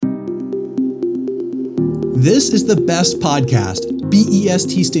This is the BEST podcast.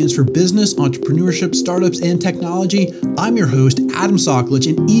 BEST stands for Business, Entrepreneurship, Startups, and Technology. I'm your host, Adam Soklich,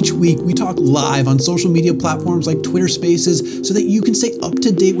 and each week we talk live on social media platforms like Twitter Spaces so that you can stay up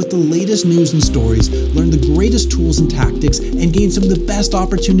to date with the latest news and stories, learn the greatest tools and tactics, and gain some of the best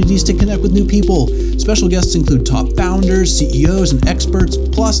opportunities to connect with new people. Special guests include top founders, CEOs, and experts.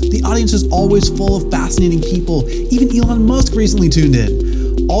 Plus, the audience is always full of fascinating people. Even Elon Musk recently tuned in.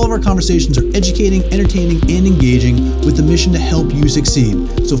 All of our conversations are educating, entertaining, and engaging with the mission to help you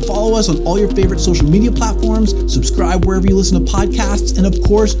succeed. So follow us on all your favorite social media platforms, subscribe wherever you listen to podcasts, and of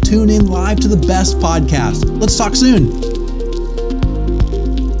course, tune in live to the BEST podcast. Let's talk soon.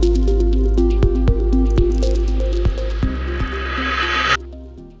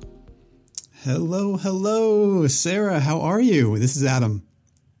 Hello, Sarah. How are you? This is Adam.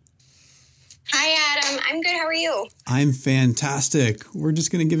 Hi, Adam. I'm good. How are you? I'm fantastic. We're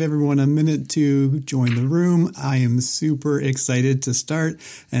just going to give everyone a minute to join the room. I am super excited to start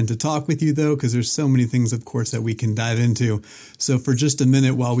and to talk with you, though, because there's so many things, of course, that we can dive into. So for just a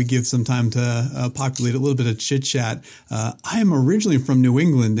minute, while we give some time to populate a little bit of chit chat, I am originally from New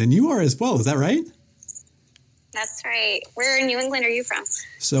England, and you are as well. Is that right? That's right. Where in New England are you from?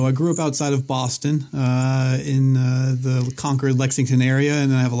 So I grew up outside of Boston in the Concord, Lexington area,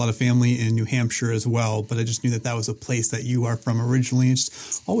 and I have a lot of family in New Hampshire as well. But I just knew that was a place that you are from originally.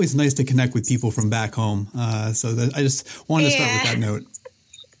 It's always nice to connect with people from back home. So I just wanted to start with that note.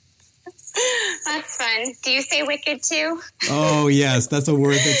 That's fun. Do you say wicked too? Oh, yes. That's a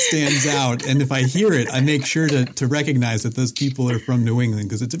word that stands out. And if I hear it, I make sure to recognize that those people are from New England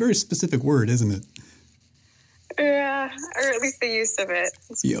because it's a very specific word, isn't it? Yeah, or at least the use of it.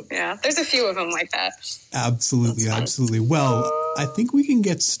 Yep. Yeah, there's a few of them like that. Absolutely. Well, I think we can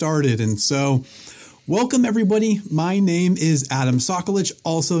get started. And so, welcome everybody. My name is Adam Soklich,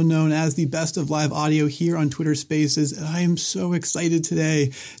 also known as the Best of Live Audio here on Twitter Spaces. And I am so excited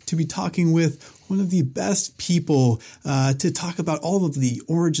today to be talking with one of the best people to talk about all of the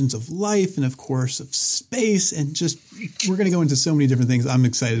origins of life and, of course, of space. And just, we're going to go into so many different things. I'm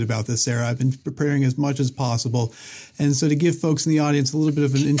excited about this, Sarah. I've been preparing as much as possible. And so to give folks in the audience a little bit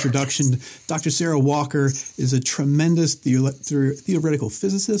of an introduction, Dr. Sara Walker is a tremendous theoretical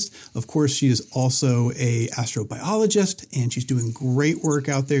physicist. Of course, she is also a astrobiologist, and she's doing great work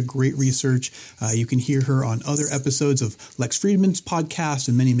out there, great research. You can hear her on other episodes of Lex Friedman's podcast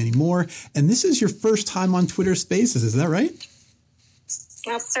and many, many more. And this is your first time on Twitter Spaces. Is that right?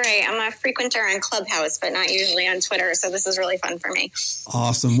 That's right. I'm a frequenter on Clubhouse, but not usually on Twitter. So this is really fun for me.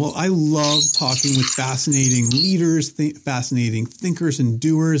 Awesome. Well, I love talking with fascinating leaders, fascinating thinkers and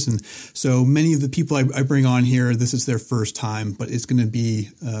doers. And so many of the people I bring on here, this is their first time, but it's going to be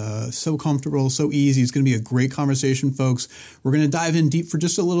so comfortable, so easy. It's going to be a great conversation, folks. We're going to dive in deep for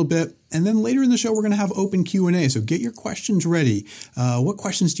just a little bit. And then later in the show, we're going to have open Q&A. So get your questions ready. What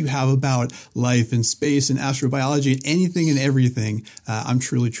questions do you have about life and space and astrobiology and anything and everything? I'm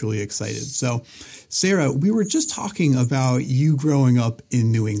truly excited. So, Sarah, we were just talking about you growing up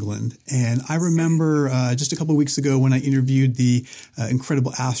in New England. And I remember just a couple of weeks ago when I interviewed the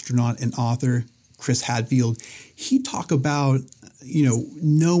incredible astronaut and author, Chris Hadfield, he talked about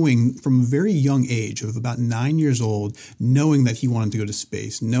knowing from a very young age of about 9 years old, knowing that he wanted to go to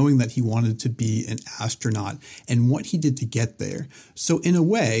space, knowing that he wanted to be an astronaut and what he did to get there. So in a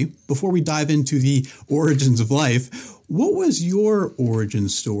way, before we dive into the origins of life, what was your origin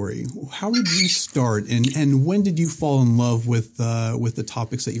story? How did you start and when did you fall in love with the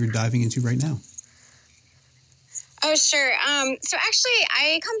topics that you're diving into right now? Oh, sure. So actually,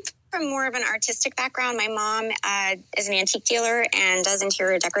 I come from more of an artistic background. My mom is an antique dealer and does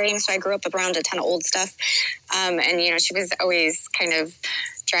interior decorating, so I grew up around a ton of old stuff. And she was always kind of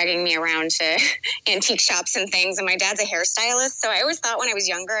dragging me around to antique shops and things. And my dad's a hairstylist, so I always thought when I was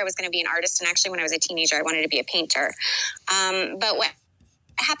younger I was going to be an artist. And actually, when I was a teenager, I wanted to be a painter. But what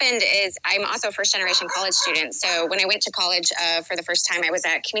happened is I'm also a first-generation college student. So when I went to college for the first time, I was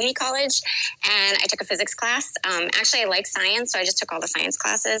at community college, and I took a physics class. Actually, I like science, so I just took all the science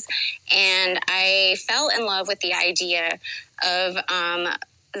classes. And I fell in love with the idea of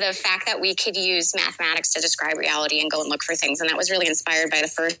the fact that we could use mathematics to describe reality and go and look for things. And that was really inspired by the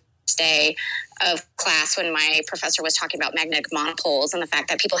first day of class when my professor was talking about magnetic monopoles and the fact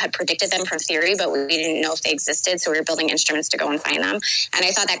that people had predicted them from theory, but we didn't know if they existed. So we were building instruments to go and find them. And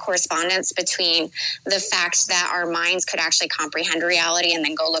I thought that correspondence between the fact that our minds could actually comprehend reality and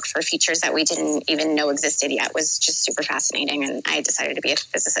then go look for features that we didn't even know existed yet was just super fascinating. And I decided to be a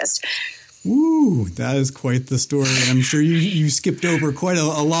physicist. Ooh, that is quite the story. I'm sure you skipped over quite a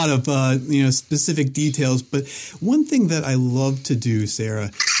lot of specific details. But one thing that I love to do, Sara,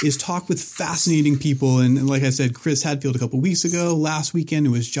 is talk with fascinating people. And like I said, Chris Hadfield a couple of weeks ago. Last weekend, it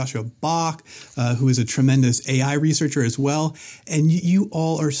was Joshua Bach, who is a tremendous AI researcher as well. And you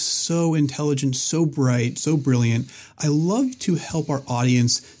all are so intelligent, so bright, so brilliant. I love to help our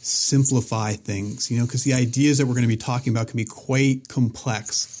audience simplify things, because the ideas that we're going to be talking about can be quite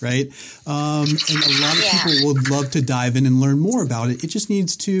complex, right? And a lot of people would love to dive in and learn more about it. It just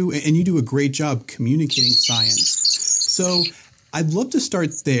needs to, and you do a great job communicating science. So I'd love to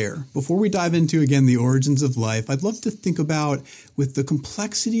start there. Before we dive into, again, the origins of life, I'd love to think about, with the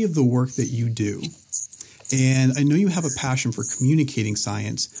complexity of the work that you do, and I know you have a passion for communicating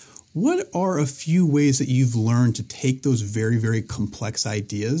science, what are a few ways that you've learned to take those very, very complex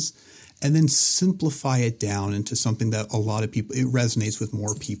ideas and then simplify it down into something that a lot of people, it resonates with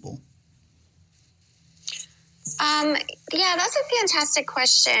more people? Yeah, that's a fantastic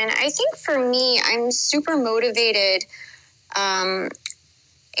question. I think for me, I'm super motivated. The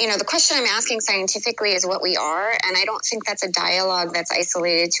question I'm asking scientifically is what we are, and I don't think that's a dialogue that's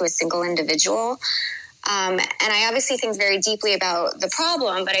isolated to a single individual. And I obviously think very deeply about the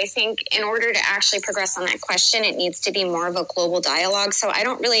problem, but I think in order to actually progress on that question, it needs to be more of a global dialogue. So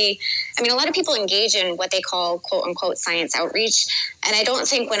a lot of people engage in what they call quote unquote science outreach. And I don't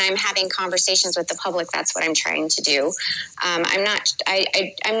think when I'm having conversations with the public, that's what I'm trying to do. I'm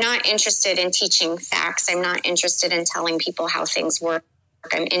not interested in teaching facts. I'm not interested in telling people how things work.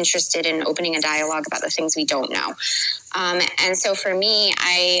 I'm interested in opening a dialogue about the things we don't know. And so for me,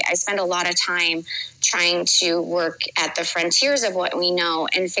 I spend a lot of time trying to work at the frontiers of what we know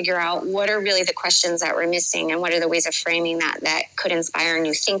and figure out what are really the questions that we're missing and what are the ways of framing that could inspire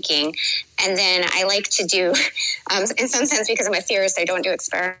new thinking. And then I like to do, in some sense, because I'm a theorist, I don't do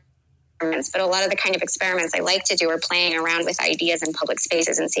experiments. But a lot of the kind of experiments I like to do are playing around with ideas in public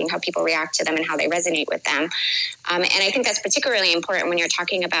spaces and seeing how people react to them and how they resonate with them. And I think that's particularly important when you're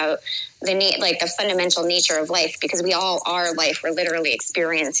talking about the fundamental nature of life, because we all are life. We're literally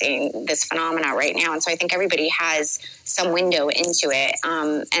experiencing this phenomena right now. And so I think everybody has some window into it.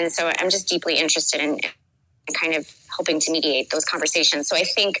 And so I'm just deeply interested in kind of helping to mediate those conversations. So I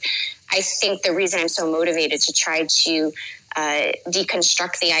think the reason I'm so motivated to try to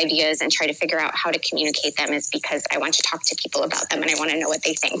deconstruct the ideas and try to figure out how to communicate them is because I want to talk to people about them and I want to know what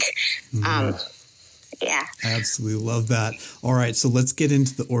they think. Yeah. I absolutely love that. All right. So let's get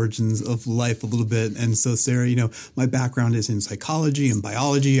into the origins of life a little bit. And so, Sara, my background is in psychology and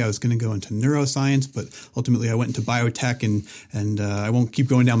biology. I was going to go into neuroscience, but ultimately I went into biotech and I won't keep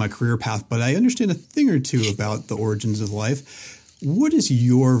going down my career path, but I understand a thing or two about the origins of life. What is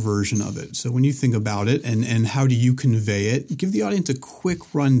your version of it? So when you think about it and how do you convey it, give the audience a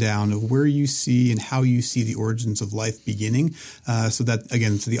quick rundown of where you see and how you see the origins of life beginning so that,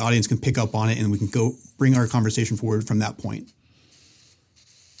 again, so the audience can pick up on it and we can go bring our conversation forward from that point.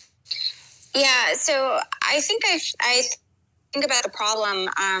 Yeah, so I think I think about the problem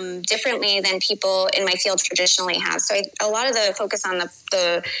differently than people in my field traditionally have. So a lot of the focus on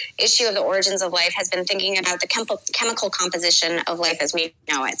the issue of the origins of life has been thinking about the chemical composition of life as we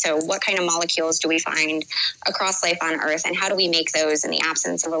know it. So what kind of molecules do we find across life on Earth, and how do we make those in the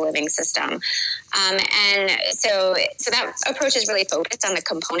absence of a living system? And so that approach is really focused on the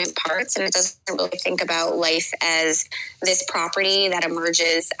component parts, and it doesn't really think about life as this property that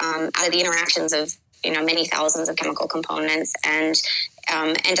emerges out of the interactions of many thousands of chemical components, and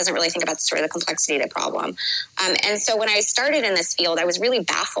doesn't really think about sort of the complexity of the problem. And so when I started in this field, I was really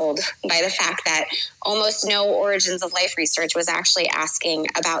baffled by the fact that almost no origins of life research was actually asking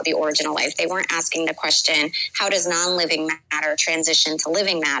about the origin of life. They weren't asking the question, how does non-living matter transition to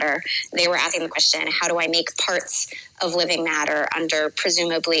living matter? They were asking the question, how do I make parts of living matter under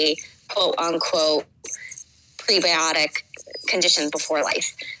presumably quote unquote prebiotic conditions before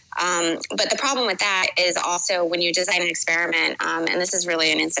life? But the problem with that is also when you design an experiment, and this is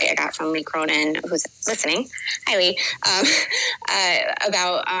really an insight I got from Lee Cronin, who's listening, hi Lee,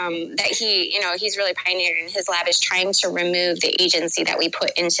 about that he's really pioneered in his lab is trying to remove the agency that we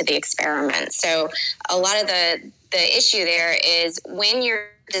put into the experiment. So a lot of the issue there is when you're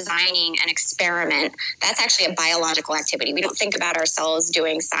designing an experiment, that's actually a biological activity. We don't think about ourselves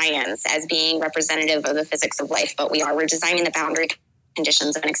doing science as being representative of the physics of life, but we are. We're designing the boundary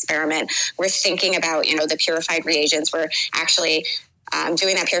conditions of an experiment. We're thinking about, the purified reagents. We're actually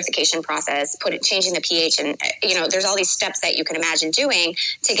doing that purification process, changing the pH, and there's all these steps that you can imagine doing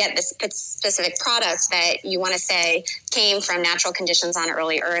to get this specific product that you want to say came from natural conditions on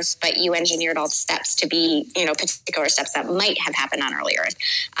early Earth, but you engineered all the steps to be, particular steps that might have happened on early Earth.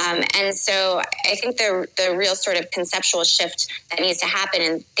 And so I think the real sort of conceptual shift that needs to happen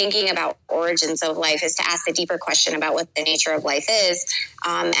in thinking about origins of life is to ask the deeper question about what the nature of life is,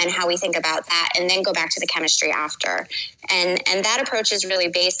 and how we think about that, and then go back to the chemistry after. And that approach is really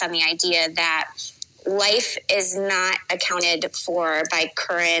based on the idea that life is not accounted for by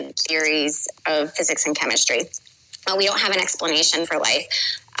current theories of physics and chemistry. We don't have an explanation for life.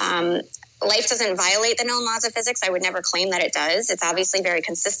 Life doesn't violate the known laws of physics. I would never claim that it does. It's obviously very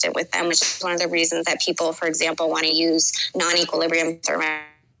consistent with them, which is one of the reasons that people, for example, want to use non-equilibrium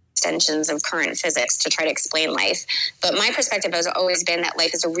extensions of current physics to try to explain life. But my perspective has always been that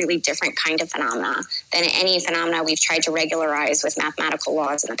life is a really different kind of phenomena than any phenomena we've tried to regularize with mathematical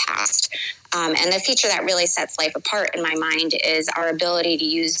laws in the past. And the feature that really sets life apart in my mind is our ability to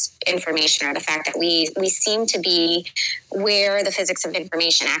use information, or the fact that we seem to be where the physics of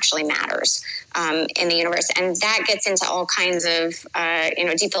information actually matters in the universe. And that gets into all kinds of,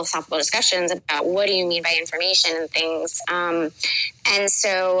 deep philosophical discussions about what do you mean by information and things. And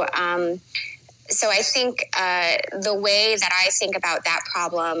so I think the way that I think about that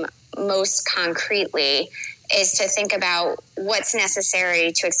problem most concretely is to think about what's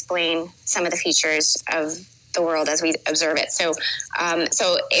necessary to explain some of the features of the world as we observe it. So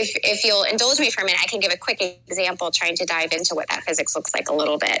if you'll indulge me for a minute, I can give a quick example trying to dive into what that physics looks like a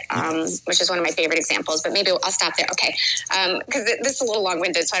little bit, which is one of my favorite examples, but maybe I'll stop there. Okay. Because this is a little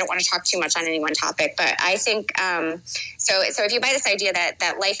long-winded, so I don't want to talk too much on any one topic, but I think, so if you buy this idea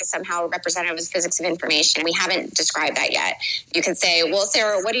that life is somehow representative of physics of information, we haven't described that yet. You could say, well,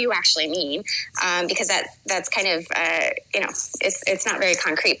 Sarah, what do you actually mean? Because that's kind of, it's not very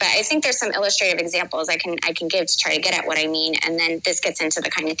concrete, but I think there's some illustrative examples I can give to try to get at what I mean. And then this gets into the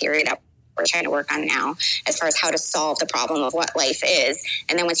kind of theory that we're trying to work on now as far as how to solve the problem of what life is.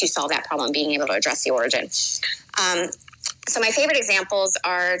 And then once you solve that problem, being able to address the origin. So my favorite examples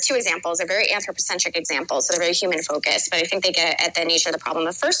are two examples. They're very anthropocentric examples, so they're very human focused, but I think they get at the nature of the problem.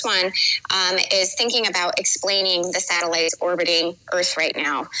 The first one is thinking about explaining the satellites orbiting Earth right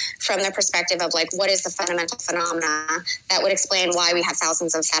now from the perspective of what is the fundamental phenomena that would explain why we have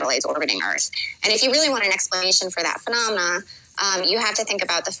thousands of satellites orbiting Earth. And if you really want an explanation for that phenomena, you have to think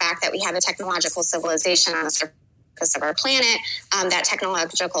about the fact that we have a technological civilization on the surface of our planet. That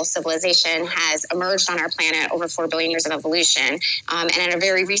technological civilization has emerged on our planet over 4 billion years of evolution, and at a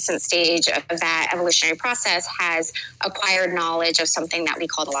very recent stage of that evolutionary process has acquired knowledge of something that we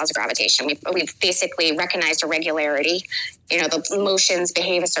call the laws of gravitation. We've basically recognized a regularity. The motions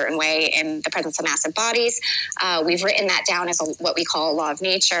behave a certain way in the presence of massive bodies. We've written that down as what we call a law of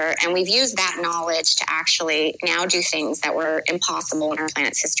nature, and we've used that knowledge to actually now do things that were impossible in our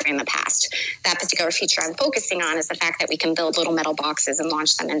planet's history in the past. That particular feature I'm focusing on is the fact that we can build little metal boxes and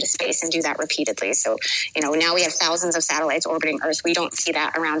launch them into space and do that repeatedly. So, now we have thousands of satellites orbiting Earth. We don't see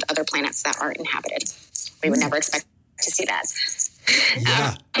that around other planets that aren't inhabited. We would never expect to see that.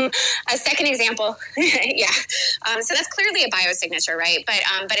 Yeah. A second example, yeah. So that's clearly a biosignature, right?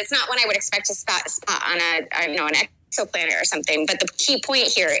 But it's not one I would expect to spot on an exoplanet or something. But the key point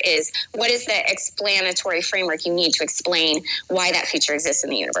here is, what is the explanatory framework you need to explain why that feature exists in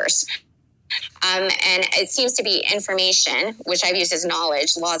the universe? And it seems to be information, which I've used as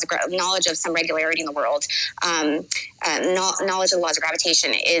knowledge, knowledge of some regularity in the world. Knowledge of the laws of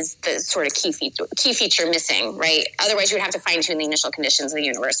gravitation is the sort of key feature missing, right? Otherwise, you would have to fine tune the initial conditions of the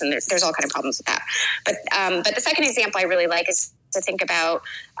universe, and there's all kind of problems with that. But the second example I really like is to think about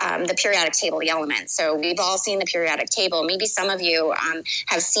the periodic table, the elements. So we've all seen the periodic table. Maybe some of you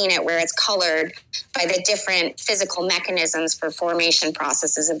have seen it where it's colored by the different physical mechanisms for formation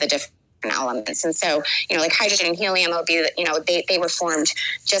processes of the different elements. And so, like hydrogen and helium will be, they were formed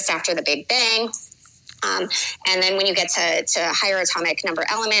just after the Big Bang. And then when you get to higher atomic number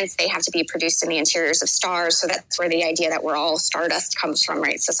elements, they have to be produced in the interiors of stars. So that's where the idea that we're all stardust comes from,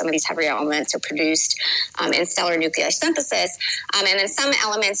 right? So some of these heavier elements are produced in stellar nuclear synthesis. And then some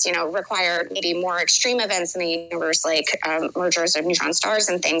elements, require maybe more extreme events in the universe, like mergers of neutron stars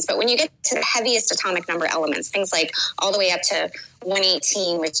and things. But when you get to the heaviest atomic number elements, things like all the way up to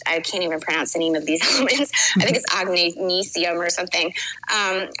 118, which I can't even pronounce the name of these elements. I think it's agnesium or something.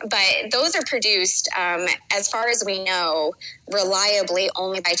 But those are produced, as far as we know, reliably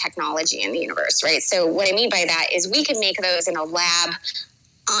only by technology in the universe, right? So what I mean by that is we can make those in a lab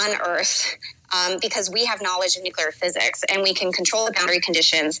on Earth because we have knowledge of nuclear physics and we can control the boundary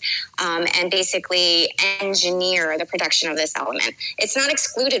conditions and basically engineer the production of this element. It's not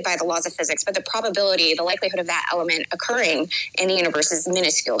excluded by the laws of physics, but the probability, the likelihood of that element occurring in the universe is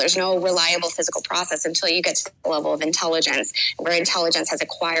minuscule. There's no reliable physical process until you get to the level of intelligence, where intelligence has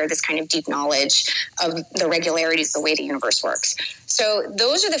acquired this kind of deep knowledge of the regularities, the way the universe works. So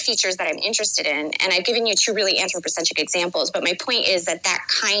those are the features that I'm interested in. And I've given you two really anthropocentric examples, but my point is that that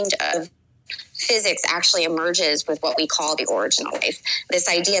kind of physics actually emerges with what we call the origin of life. This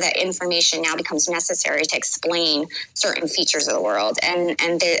idea that information now becomes necessary to explain certain features of the world. And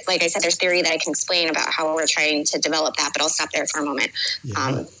there, like I said, there's theory that I can explain about how we're trying to develop that, but I'll stop there for a moment.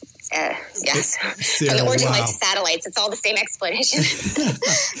 Yeah. Yes. Sarah, From the origin wow. of life to satellites, it's all the same explanation.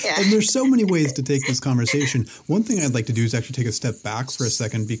 Yeah. And there's so many ways to take this conversation. One thing I'd like to do is actually take a step back for a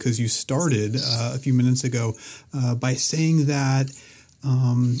second, because you started a few minutes ago by saying that,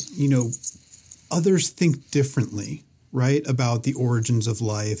 others think differently, right, about the origins of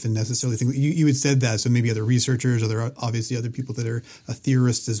life, and necessarily think you had said that. So maybe other researchers, obviously other people that are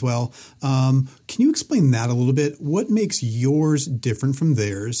theorists as well. Can you explain that a little bit? What makes yours different from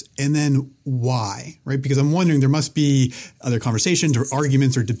theirs, and then why, right? Because I'm wondering, there must be other conversations or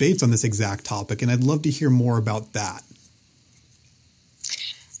arguments or debates on this exact topic, and I'd love to hear more about that.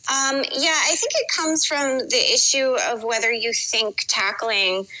 I think it comes from the issue of whether you think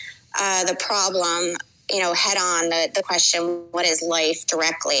tackling the problem, head on, the question, what is life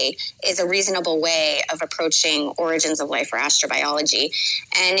directly, is a reasonable way of approaching origins of life or astrobiology.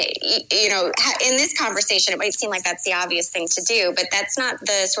 And, in this conversation, it might seem like that's the obvious thing to do, but that's not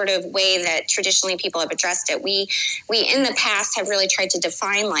the sort of way that traditionally people have addressed it. We in the past have really tried to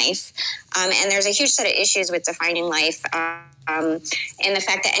define life, and there's a huge set of issues with defining life. And the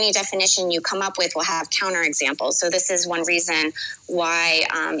fact that any definition you come up with will have counterexamples. So this is one reason why,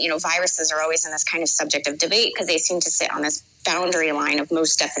 viruses are always in this kind of subject of debate, because they seem to sit on this boundary line of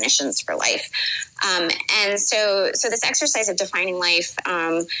most definitions for life. And so this exercise of defining life,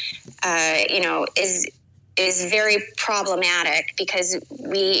 is very problematic, because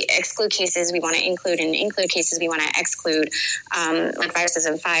we exclude cases we want to include and include cases we want to exclude, like viruses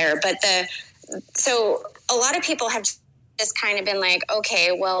and fire. So a lot of people have just kind of been like,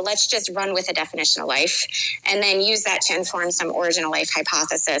 okay, well, let's just run with a definition of life and then use that to inform some origin of life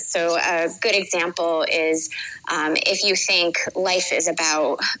hypothesis. So a good example is if you think life is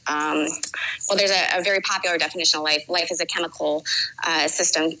about, there's a very popular definition of life. Life is a chemical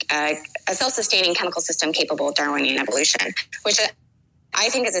system, a self-sustaining chemical system capable of Darwinian evolution, which I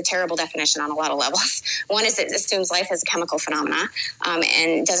think is a terrible definition on a lot of levels. One is it assumes life is a chemical phenomena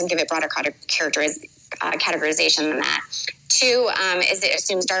and doesn't give it broader categorization than that. Two is it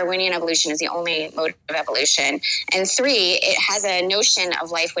assumes Darwinian evolution is the only mode of evolution. And three, it has a notion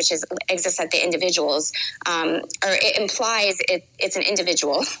of life which exists at the individuals, or it implies it's an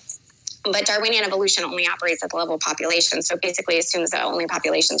individual. But Darwinian evolution only operates at the level of population, so basically assumes that only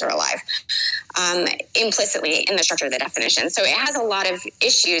populations are alive, implicitly in the structure of the definition. So it has a lot of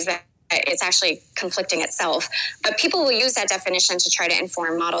issues that it's actually conflicting itself. But people will use that definition to try to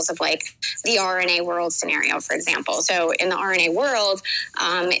inform models of like the RNA world scenario, for example. So in the RNA world,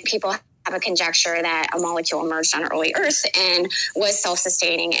 people have a conjecture that a molecule emerged on early Earth and was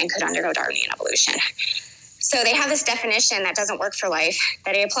self-sustaining and could undergo Darwinian evolution. So they have this definition that doesn't work for life,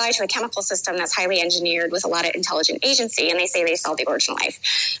 that they apply to a chemical system that's highly engineered with a lot of intelligent agency, and they say they solve the origin of life.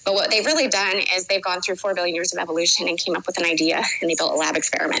 But what they've really done is they've gone through 4 billion years of evolution and came up with an idea, and they built a lab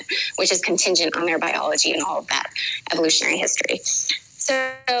experiment, which is contingent on their biology and all of that evolutionary history.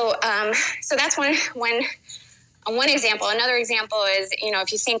 So that's one example. Another example is,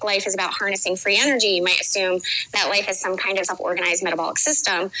 if you think life is about harnessing free energy, you might assume that life is some kind of self-organized metabolic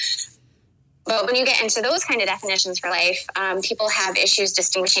system. But when you get into those kind of definitions for life, people have issues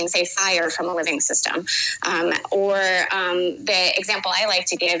distinguishing, say, fire from a living system. The example I like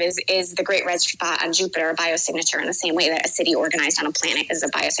to give is the Great Red Spot on Jupiter, a biosignature, in the same way that a city organized on a planet is a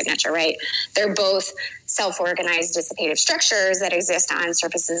biosignature, right? They're both self-organized dissipative structures that exist on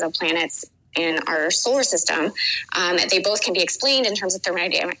surfaces of planets in our solar system. They both can be explained in terms of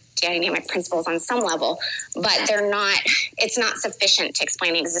thermodynamic principles on some level, but it's not sufficient to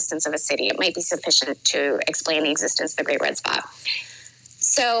explain the existence of a city. It might be sufficient to explain the existence of the Great Red Spot.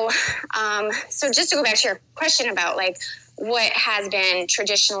 So just to go back to your question about like what has been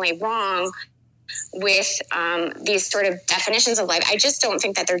traditionally wrong with these sort of definitions of life, I just don't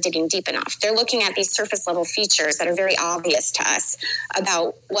think that they're digging deep enough. They're looking at these surface level features that are very obvious to us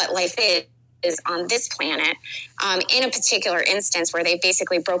about what life is, is on this planet in a particular instance where they've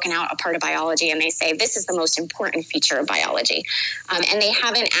basically broken out a part of biology and they say this is the most important feature of biology. And they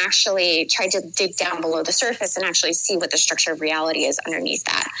haven't actually tried to dig down below the surface and actually see what the structure of reality is underneath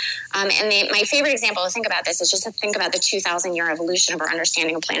that. My favorite example to think about this is just to think about the 2,000-year evolution of our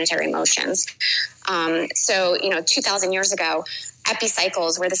understanding of planetary motions. 2,000 years ago,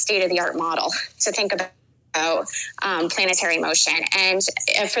 epicycles were the state-of-the-art model to think about planetary motion. And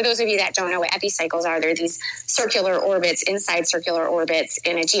for those of you that don't know what epicycles are, they're these circular orbits inside circular orbits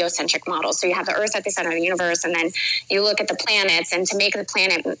in a geocentric model. So you have the Earth at the center of the universe, and then you look at the planets, and to make the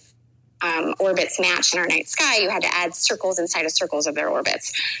planet orbits match in our night sky, you had to add circles inside of circles of their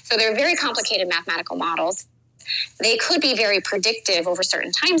orbits. So they're very complicated mathematical models. They could be very predictive over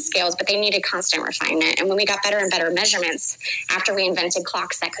certain time scales, but they needed constant refinement. And when we got better and better measurements, after we invented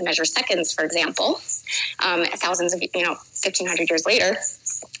clocks that could measure seconds, for example, thousands of, 1,500 years later,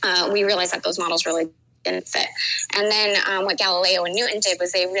 we realized that those models really didn't fit. And then what Galileo and Newton did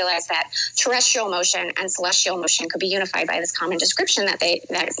was they realized that terrestrial motion and celestial motion could be unified by this common description that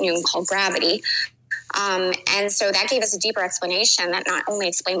Newton called gravity. And so that gave us a deeper explanation that not only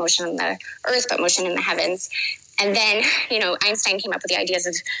explained motion on the Earth, but motion in the heavens. And then, Einstein came up with the ideas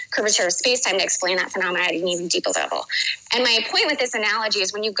of curvature of space-time to explain that phenomenon at an even deeper level. And my point with this analogy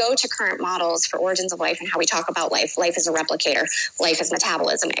is when you go to current models for origins of life and how we talk about life, life is a replicator, life is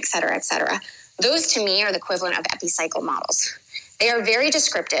metabolism, et cetera, et cetera. Those, to me, are the equivalent of epicycle models. They are very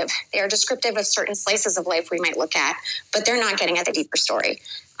descriptive. They are descriptive of certain slices of life we might look at, but they're not getting at the deeper story.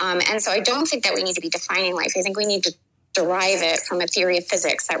 And so I don't think that we need to be defining life. I think we need to derive it from a theory of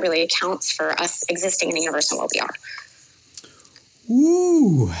physics that really accounts for us existing in the universe and what we are.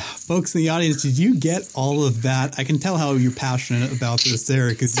 Ooh, folks in the audience, did you get all of that? I can tell how you're passionate about this,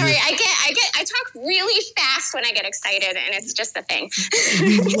 Sarah. Sorry, I talk really fast when I get excited, and it's just a thing.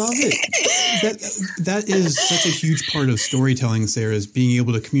 We love it. That is such a huge part of storytelling, Sarah, is being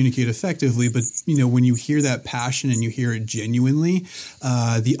able to communicate effectively. But, when you hear that passion and you hear it genuinely,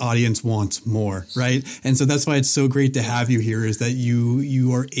 the audience wants more, right? And so that's why it's so great to have you here, is that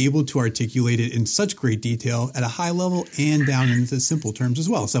you are able to articulate it in such great detail at a high level and down into simple terms as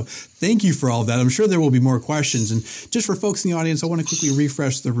well. So thank you for all of that. I'm sure there will be more questions. And just for folks in the audience, I want to quickly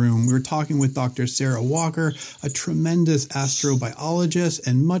refresh the room. We were talking with Dr. Sara Walker, a tremendous astrobiologist,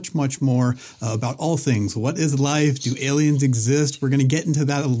 and much, much more about all things. What is life? Do aliens exist? We're going to get into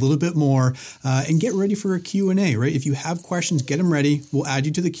that a little bit more and get ready for a Q&A, right? If you have questions, get them ready. We'll add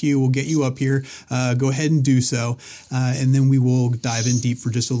you to the queue. We'll get you up here. Go ahead and do so. And then we will dive in deep for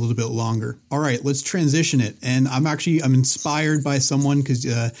just a little bit longer. All right, let's transition it. And I'm inspired by someone because,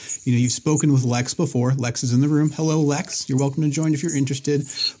 you've spoken with Lex before. Lex is in the room. Hello, Lex. You're welcome to join if you're interested.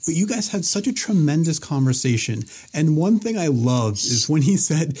 But you guys had such a tremendous conversation. And one thing I loved is when he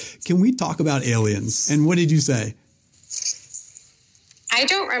said, can we talk about aliens? And what did you say? I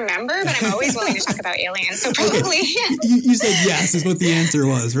don't remember, but I'm always willing to talk about aliens. So probably. Okay. You said yes is what the answer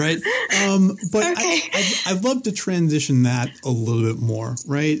was, right? But okay. I'd love to transition that a little bit more,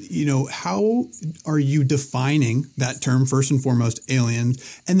 right? How are you defining that term, first and foremost, alien?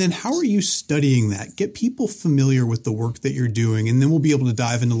 And then how are you studying that? Get people familiar with the work that you're doing, and then we'll be able to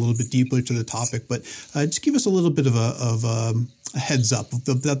dive in a little bit deeper to the topic. But just give us a little bit of a heads up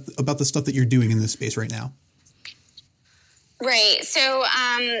about the stuff that you're doing in this space right now. Right. So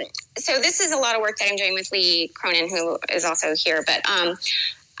this is a lot of work that I'm doing with Lee Cronin, who is also here. But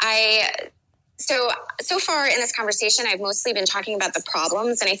so far in this conversation, I've mostly been talking about the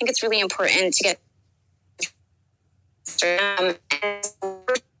problems, and I think it's really important to get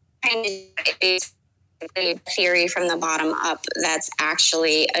theory from the bottom up that's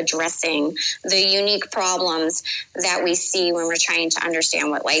actually addressing the unique problems that we see when we're trying to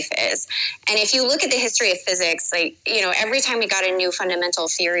understand what life is. And if you look at the history of physics, every time we got a new fundamental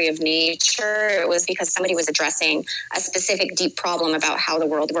theory of nature, it was because somebody was addressing a specific deep problem about how the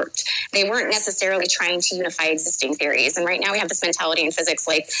world worked. They weren't necessarily trying to unify existing theories. And right now we have this mentality in physics,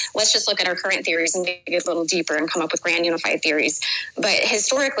 let's just look at our current theories and dig a little deeper and come up with grand unified theories. But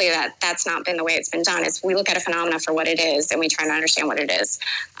historically, that's not been the way it's been done. We look at a phenomena for what it is, and we try to understand what it is.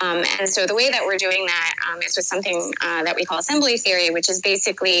 And so the way that we're doing that is with something that we call assembly theory, which is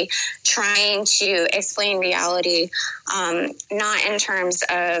basically trying to explain reality, not in terms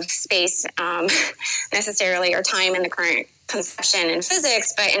of space necessarily or time in the current conception in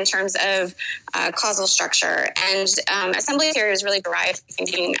physics, but in terms of causal structure. And assembly theory is really derived from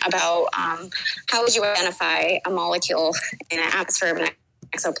thinking about how would you identify a molecule in an atmosphere of an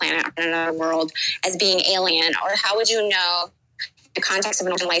exoplanet or in another world as being alien, or how would you know in the context of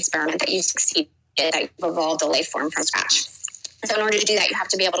an open life experiment that you succeeded, that you've evolved a life form from scratch? So in order to do that, you have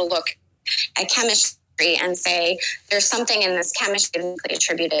to be able to look at chemistry and say there's something in this chemistry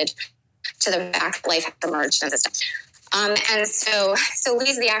attributed to the fact that life has emerged in the system. And so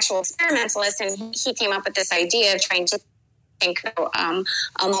Lee's the actual experimentalist, and he came up with this idea of trying to think about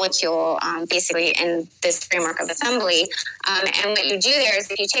a molecule basically in this framework of assembly. And what you do there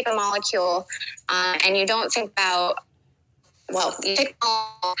is if you take a molecule and you don't think about, well, you take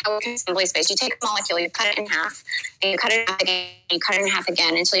assembly space, you take a molecule, you cut it in half, and you cut it in half again, you cut it in half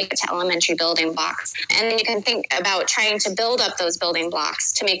again until you get to elementary building blocks. And then you can think about trying to build up those building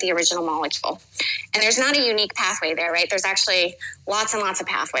blocks to make the original molecule. And there's not a unique pathway there, right? There's actually lots and lots of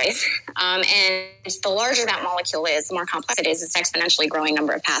pathways. And the larger that molecule is, the more complex it is. It's an exponentially growing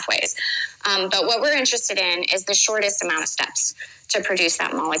number of pathways. But what we're interested in is the shortest amount of steps to produce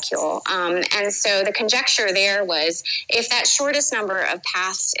that molecule. And so the conjecture there was if that shortest number of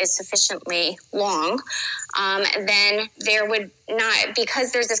paths is sufficiently long, then there would not,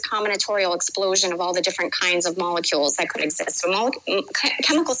 because there's this combinatorial explosion of all the different kinds of molecules that could exist. So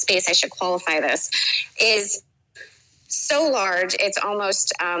chemical space, I should qualify this, is so large, it's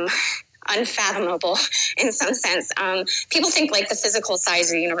almost unfathomable in some sense. People think like the physical size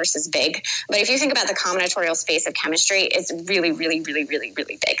of the universe is big, but if you think about the combinatorial space of chemistry, it's really, really, really, really,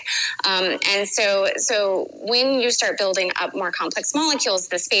 really big. And so when you start building up more complex molecules,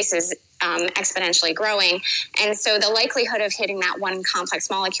 the space is exponentially growing. And so the likelihood of hitting that one complex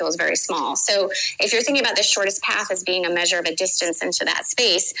molecule is very small. So if you're thinking about the shortest path as being a measure of a distance into that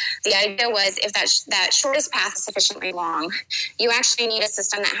space, the idea was if that shortest path is sufficiently long, you actually need a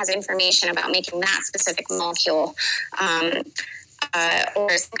system that has information about making that specific molecule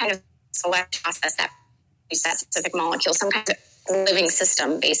or some kind of select process that produces that specific molecule, some kind of living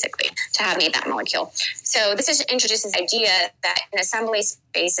system, basically, to have made that molecule. So this introduces the idea that in assembly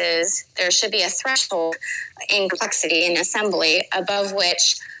spaces, there should be a threshold in complexity in assembly above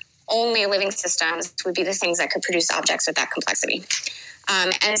which only living systems would be the things that could produce objects with that complexity.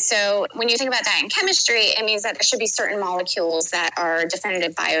 And so when you think about that in chemistry, it means that there should be certain molecules that are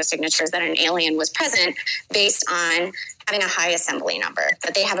definitive biosignatures that an alien was present based on having a high assembly number,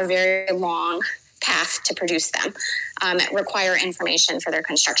 that they have a very long path to produce them, require information for their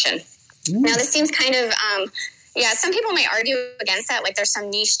construction. Now, this seems kind of, some people might argue against that, like there's some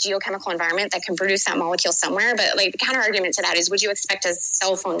niche geochemical environment that can produce that molecule somewhere, but like the counter argument to that is, would you expect a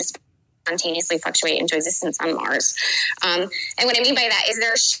cell phone to spontaneously fluctuate into existence on Mars? And what I mean by that is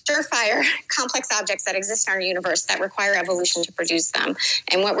there are surefire complex objects that exist in our universe that require evolution to produce them.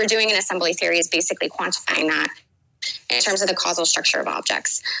 And what we're doing in assembly theory is basically quantifying that in terms of the causal structure of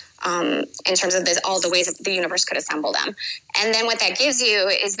objects, in terms of all the ways that the universe could assemble them. And then what that gives you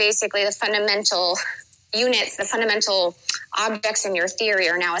is basically the fundamental units, the fundamental objects in your theory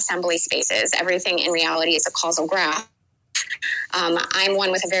are now assembly spaces. Everything in reality is a causal graph. I'm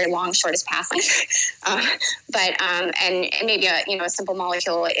one with a very long shortest path length, and maybe a simple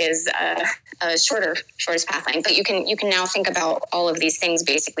molecule is a shorter shortest path length. But you can now think about all of these things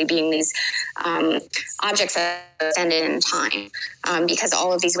basically being these objects that are extended in time, because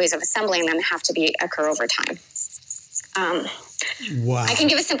all of these ways of assembling them have to occur over time. Wow. I can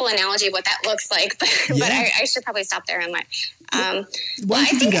give a simple analogy of what that looks like, but I should probably stop there and let. Why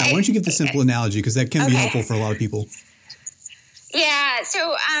don't you do that? Why don't you give the simple analogy, because that can be helpful for a lot of people. Yeah,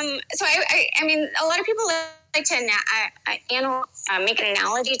 so I mean, a lot of people like to make an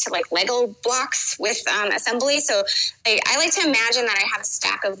analogy to like Lego blocks with assembly. So I like to imagine that I have a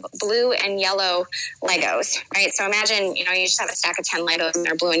stack of blue and yellow Legos, right? So imagine, you just have a stack of 10 Legos and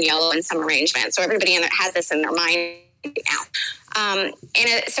they're blue and yellow in some arrangement. So everybody has this in their mind now.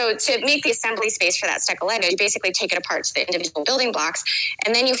 So to make the assembly space for that stack of Lego, you basically take it apart to the individual building blocks,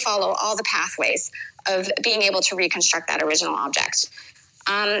 and then you follow all the pathways of being able to reconstruct that original object.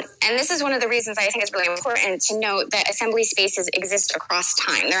 And this is one of the reasons I think it's really important to note that assembly spaces exist across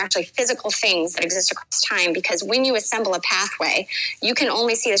time. They're actually physical things that exist across time, because when you assemble a pathway, you can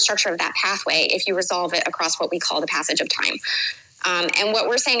only see the structure of that pathway if you resolve it across what we call the passage of time. And what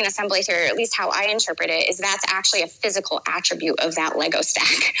we're saying in assembly theory, or at least how I interpret it, is that's actually a physical attribute of that Lego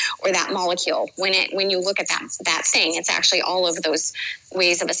stack or that molecule. When you look at that thing, it's actually all of those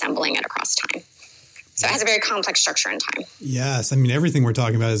ways of assembling it across time. So it has a very complex structure in time. Yes. I mean, everything we're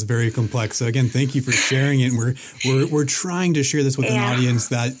talking about is very complex. So again, thank you for sharing it. And we're trying to share this with an audience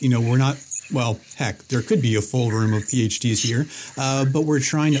that, we're not, well, heck, there could be a full room of PhDs here, but we're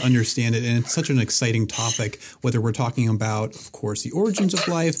trying to understand it. And it's such an exciting topic, whether we're talking about, of course, the origins of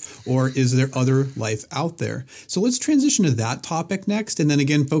life, or is there other life out there? So let's transition to that topic next. And then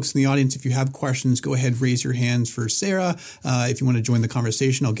again, folks in the audience, if you have questions, go ahead, raise your hands for Sara. If you want to join the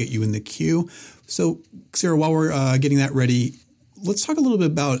conversation, I'll get you in the queue. So, Sara, while we're getting that ready, let's talk a little bit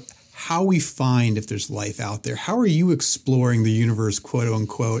about how we find if there's life out there. How are you exploring the universe, quote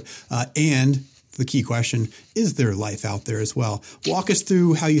unquote? And the key question, is there life out there as well? Walk us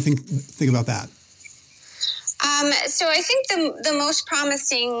through how you think about that. So I think the most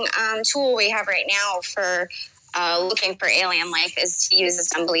promising tool we have right now for looking for alien life is to use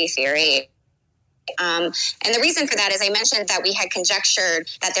assembly theory. And the reason for that is I mentioned that we had conjectured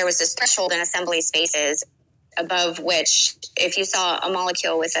that there was this threshold in assembly spaces above which, if you saw a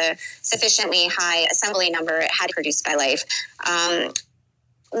molecule with a sufficiently high assembly number, it had to be produced by life.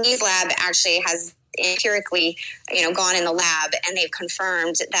 Lee's lab actually has empirically, gone in the lab, and they've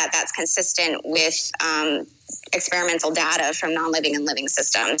confirmed that that's consistent with experimental data from non-living and living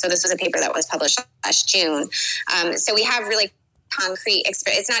systems. So this was a paper that was published last June. So we have really concrete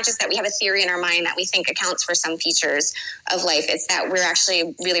it's not just that we have a theory in our mind that we think accounts for some features of life. It's that we're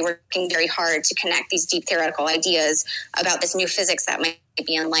actually really working very hard to connect these deep theoretical ideas about this new physics that might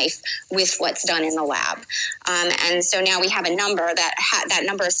be in life with what's done in the lab. And so now we have a number that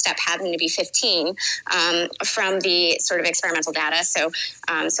number of step happened to be 15 from the sort of experimental data. So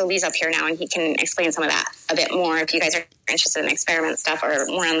Lee's up here now, and he can explain some of that a bit more if you guys are interested in experiment stuff or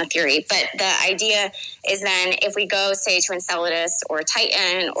more on the theory. But the idea is then if we go, say, to Enceladus or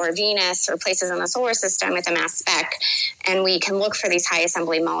Titan or Venus or places in the solar system with a mass spec, and we can look for these high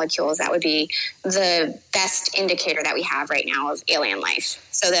assembly molecules, that would be the best indicator that we have right now of alien life.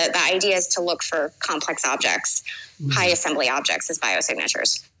 So the idea is to look for complex objects, high assembly objects as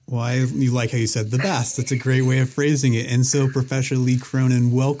biosignatures. Well, you like how you said the best. That's a great way of phrasing it. And so, Professor Lee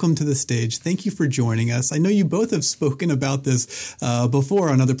Cronin, welcome to the stage. Thank you for joining us. I know you both have spoken about this before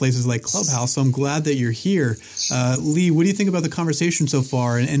on other places like Clubhouse, so I'm glad that you're here. Lee, what do you think about the conversation so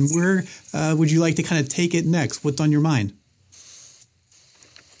far? And where would you like to kind of take it next? What's on your mind?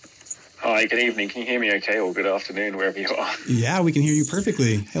 Hi, good evening. Can you hear me okay? Or good afternoon, wherever you are. Yeah, we can hear you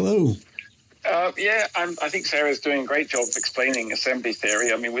perfectly. Hello. I think Sarah's doing a great job of explaining assembly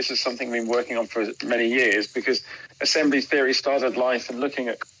theory. I mean, this is something we've been working on for many years because assembly theory started life and looking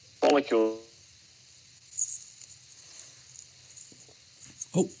at molecules.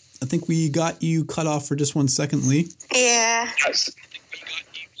 Oh, I think we got you cut off for just 1 second, Lee. Yeah.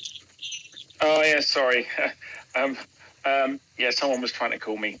 Sorry. Someone was trying to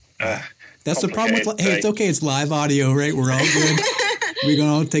call me. That's the problem with. Hey, it's okay. It's live audio, right? We're all good. We're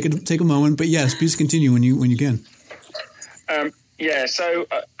gonna take a moment, but yes, please continue when you can.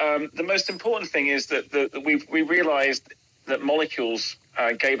 The most important thing is that we realized that molecules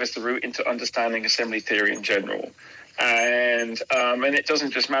gave us the route into understanding assembly theory in general. And it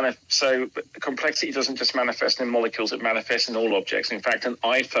doesn't just complexity doesn't just manifest in molecules, it manifests in all objects. In fact, an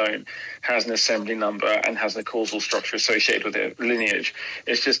iPhone has an assembly number and has a causal structure associated with their lineage.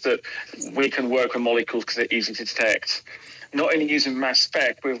 It's just that we can work with molecules because they're easy to detect. Not only using mass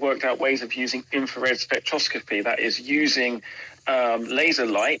spec, we've worked out ways of using infrared spectroscopy, that is using laser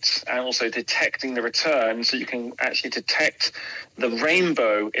light and also detecting the return, so you can actually detect the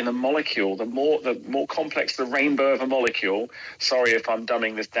rainbow in a molecule. The more complex the rainbow of a molecule, sorry if I'm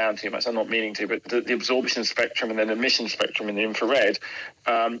dumbing this down too much, I'm not meaning to, but the absorption spectrum and then emission spectrum in the infrared,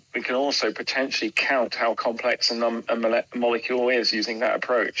 we can also potentially count how complex a molecule is using that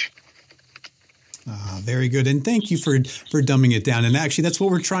approach. Very good. And thank you for dumbing it down. And actually, that's what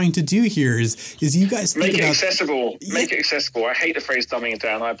we're trying to do here is you guys think Make it accessible. Make it accessible. I hate the phrase dumbing it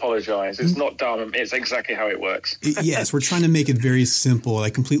down. I apologize. It's not dumb. It's exactly how it works. Yes, we're trying to make it very simple. I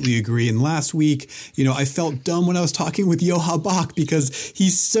completely agree. And last week, I felt dumb when I was talking with Yoha Bach because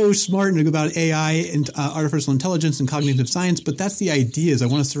he's so smart about AI and artificial intelligence and cognitive science. But that's the idea is I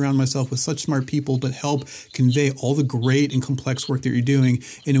want to surround myself with such smart people, but help convey all the great and complex work that you're doing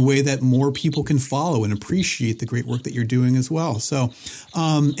in a way that more people can follow and appreciate the great work that you're doing as well. So,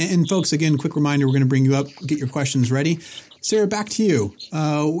 and folks, again, quick reminder, we're going to bring you up, get your questions ready. Sarah, back to you.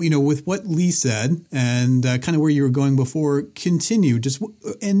 With what Lee said and kind of where you were going before, continue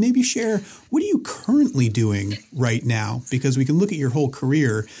and maybe share, what are you currently doing right now? Because we can look at your whole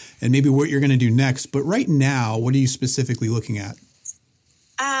career and maybe what you're going to do next. But right now, what are you specifically looking at?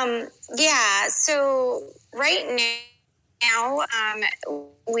 So right now,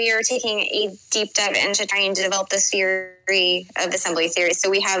 we are taking a deep dive into trying to develop this theory of assembly theory. So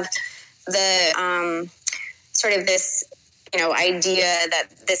we have the sort of this, idea that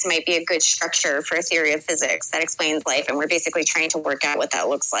this might be a good structure for a theory of physics that explains life, and we're basically trying to work out what that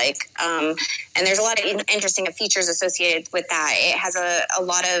looks like. And there's a lot of interesting features associated with that. It has a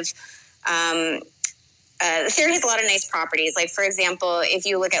lot of the theory has a lot of nice properties. Like, for example, if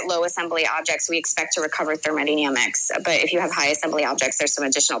you look at low assembly objects, we expect to recover thermodynamics. But if you have high assembly objects, there's some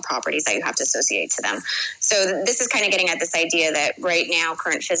additional properties that you have to associate to them. So this is kind of getting at this idea that right now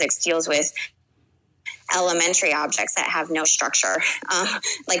current physics deals with elementary objects that have no structure.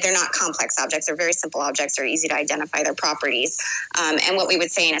 Like, they're not complex objects. They're very simple objects. They're easy to identify their properties. And what we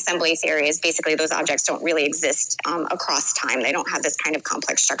would say in assembly theory is basically those objects don't really exist across time. They don't have this kind of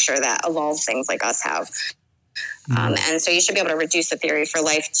complex structure that evolved things like us have. And so you should be able to reduce the theory for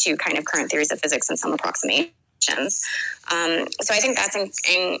life to kind of current theories of physics and some approximations. So I think that's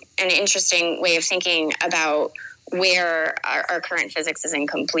an interesting way of thinking about where our current physics is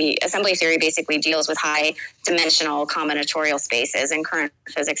incomplete. Assembly theory basically deals with high dimensional combinatorial spaces, and current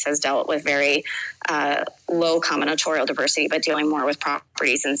physics has dealt with very low combinatorial diversity, but dealing more with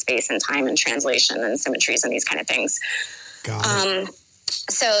properties in space and time and translation and symmetries and these kind of things. Got it.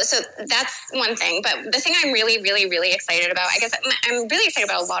 So that's one thing. But the thing I'm really, really, really excited about, I guess I'm really excited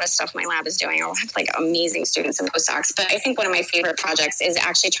about a lot of stuff my lab is doing. I'll have like amazing students and postdocs. But I think one of my favorite projects is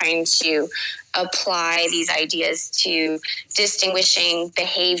actually trying to apply these ideas to distinguishing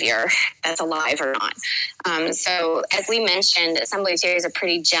behavior that's alive or not. So as Lee mentioned, assembly theory is a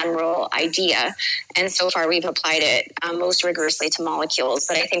pretty general idea. And so far we've applied it most rigorously to molecules.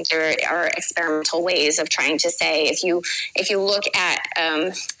 But I think there are experimental ways of trying to say, if you look at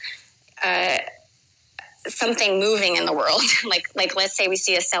something moving in the world, like let's say we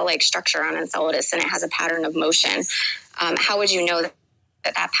see a cell-like structure on Enceladus and it has a pattern of motion, how would you know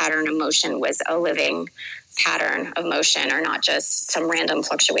that pattern of motion was a living pattern of motion, or not just some random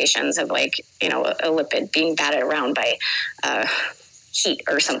fluctuations of, like, you know, a lipid being batted around by heat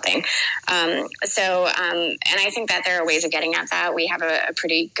or something. And I think that there are ways of getting at that. We have a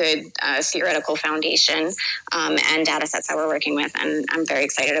pretty good theoretical foundation and data sets that we're working with, and I'm very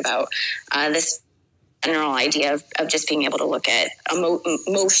excited about this general idea of just being able to look at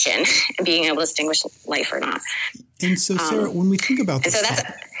motion and being able to distinguish life or not. And so, Sarah, when we think about this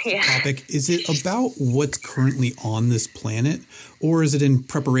topic, is it about what's currently on this planet, or is it in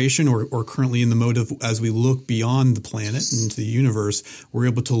preparation or currently in the mode of, as we look beyond the planet into the universe, we're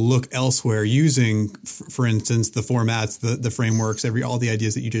able to look elsewhere using, for instance, the formats, the frameworks, all the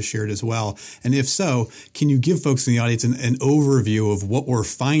ideas that you just shared as well? And if so, can you give folks in the audience an overview of what we're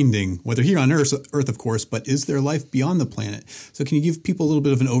finding, whether here on Earth, of course, but is there life beyond the planet? So can you give people a little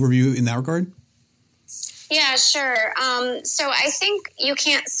bit of an overview in that regard? Yeah, sure. So I think you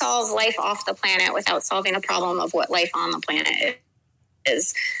can't solve life off the planet without solving the problem of what life on the planet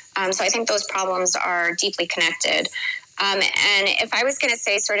is. So I think those problems are deeply connected. And if I was going to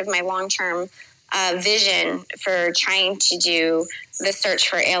say sort of my long-term vision for trying to do the search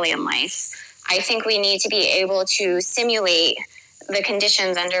for alien life, I think we need to be able to simulate the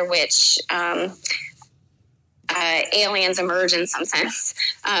conditions under which aliens emerge in some sense,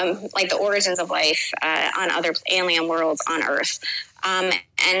 like the origins of life on other alien worlds on Earth.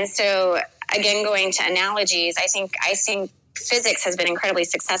 And so, again, going to analogies, I think physics has been incredibly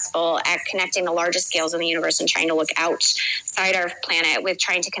successful at connecting the largest scales in the universe and trying to look outside our planet with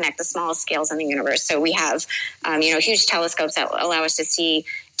trying to connect the smallest scales in the universe. So we have, huge telescopes that allow us to see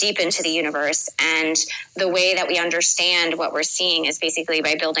deep into the universe. And the way that we understand what we're seeing is basically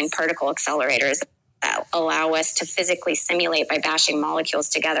by building particle accelerators that allow us to physically simulate, by bashing molecules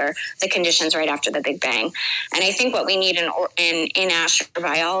together, the conditions right after the Big Bang. And I think what we need in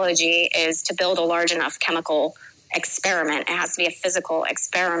astrobiology is to build a large enough chemical experiment. It has to be a physical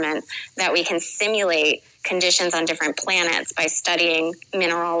experiment that we can simulate conditions on different planets by studying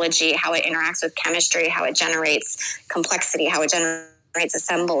mineralogy, how it interacts with chemistry, how it generates complexity, how it generates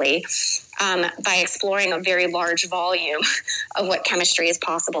assembly, by exploring a very large volume of what chemistry is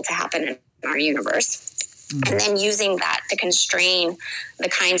possible to happen in our universe. And then using that to constrain the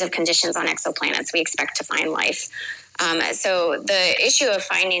kinds of conditions on exoplanets we expect to find life. So the issue of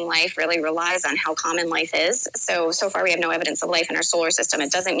finding life really relies on how common life is. So far we have no evidence of life in our solar system.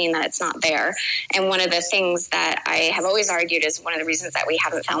 It doesn't mean that it's not there. And one of the things that I have always argued is one of the reasons that we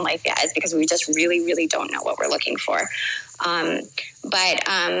haven't found life yet is because we just really, really don't know what we're looking for. But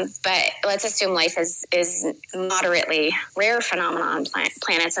let's assume life is moderately rare phenomenon on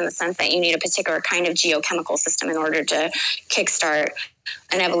planets, in the sense that you need a particular kind of geochemical system in order to kickstart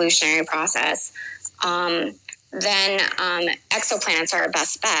an evolutionary process. Then exoplanets are our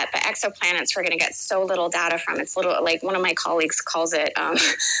best bet. But exoplanets, we're going to get so little data from. It's little, like one of my colleagues calls it,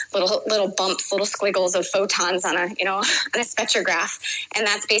 little bumps, little squiggles of photons on a spectrograph, and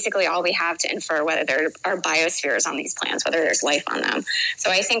that's basically all we have to infer whether there are biospheres on these planets, whether there's life on them.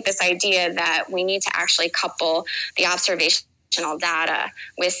 So I think this idea that we need to actually couple the observation data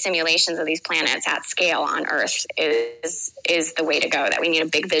with simulations of these planets at scale on Earth is the way to go, that we need a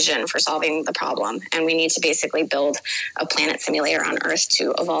big vision for solving the problem. And we need to basically build a planet simulator on Earth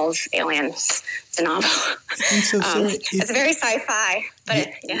to evolve aliens. It's a novel. So, Sarah, it's very sci-fi, but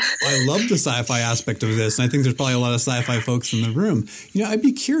yeah. I love the sci-fi aspect of this. And I think there's probably a lot of sci-fi folks in the room. I'd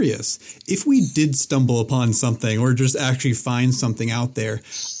be curious if we did stumble upon something or just actually find something out there.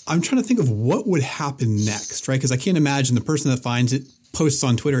 I'm trying to think of what would happen next, right? Because I can't imagine the person that finds it posts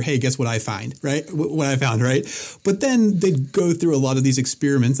on Twitter, hey, guess what I find, right? What I found, right? But then they'd go through a lot of these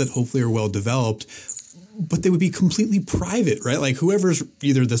experiments that hopefully are well developed, but they would be completely private, right? Like whoever's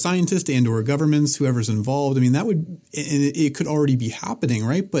either the scientist and or governments, whoever's involved. I mean, that would, and it could already be happening,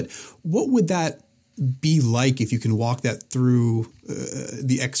 right? But what would that be like if you can walk that through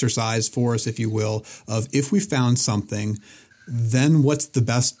the exercise for us, if you will, of if we found something, then what's the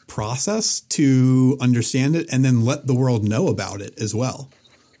best process to understand it and then let the world know about it as well?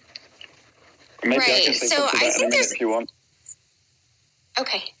 Maybe right. So I think there's, if you want.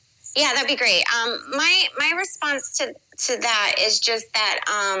 Okay. Yeah, that'd be great. My response to that is just that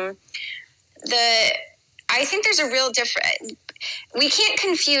I think there's a real difference. We can't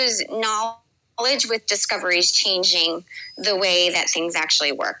confuse knowledge with discoveries changing the way that things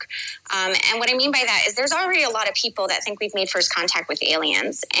actually work. And what I mean by that is there's already a lot of people that think we've made first contact with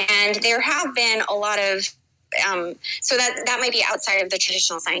aliens. And there have been a lot of so that might be outside of the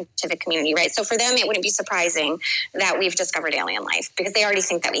traditional scientific community, right? So for them, it wouldn't be surprising that we've discovered alien life because they already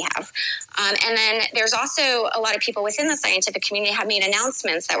think that we have. And then there's also a lot of people within the scientific community have made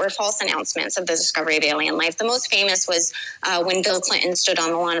announcements that were false announcements of the discovery of alien life. The most famous was when Bill Clinton stood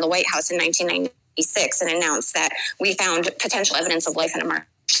on the lawn of the White House in 1996 and announced that we found potential evidence of life in a Martian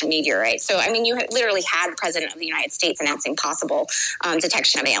meteorite. So, I mean, you literally had the President of the United States announcing possible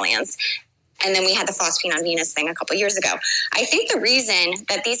detection of aliens. And then we had the phosphine on Venus thing a couple years ago. I think the reason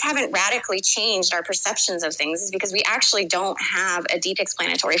that these haven't radically changed our perceptions of things is because we actually don't have a deep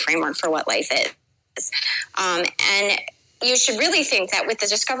explanatory framework for what life is. And you should really think that with the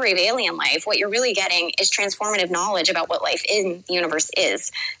discovery of alien life, what you're really getting is transformative knowledge about what life in the universe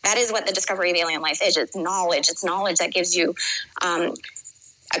is. That is what the discovery of alien life is. It's knowledge. It's knowledge that gives you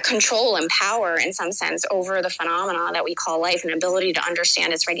a control and power in some sense over the phenomena that we call life, and ability to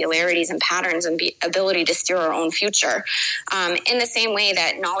understand its regularities and patterns and ability to steer our own future. In the same way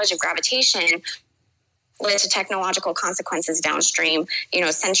that knowledge of gravitation led to technological consequences downstream,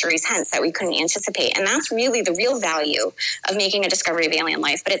 centuries hence that we couldn't anticipate. And that's really the real value of making a discovery of alien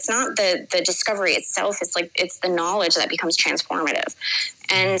life. But it's not the discovery itself. It's the knowledge that becomes transformative.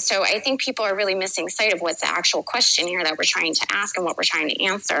 And so I think people are really missing sight of what's the actual question here that we're trying to ask and what we're trying to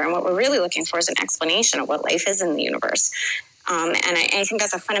answer. And what we're really looking for is an explanation of what life is in the universe. And I think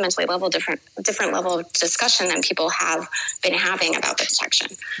that's a fundamentally different level of discussion than people have been having about the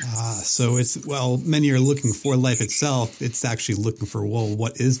detection. So many are looking for life itself. It's actually looking for,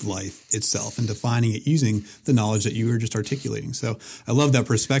 what is life itself and defining it using the knowledge that you were just articulating. So I love that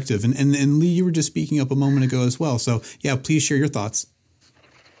perspective. And Lee, you were just speaking up a moment ago as well. So yeah, please share your thoughts.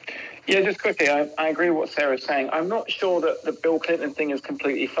 Yeah, just quickly, I agree with what Sarah's saying. I'm not sure that the Bill Clinton thing is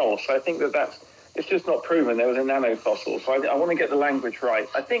completely false. I think it's just not proven. There was a nanofossil. So I want to get the language right.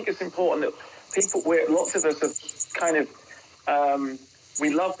 I think it's important that lots of us have kind of,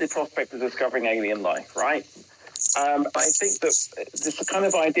 we love the prospect of discovering alien life, right? I think that this kind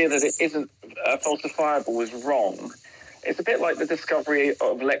of idea that it isn't falsifiable is wrong. It's a bit like the discovery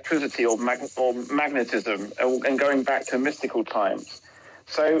of electricity or magnetism and going back to mystical times.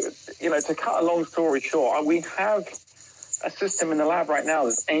 So, to cut a long story short, we have a system in the lab right now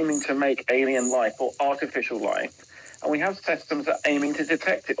that's aiming to make alien life or artificial life. And we have systems that are aiming to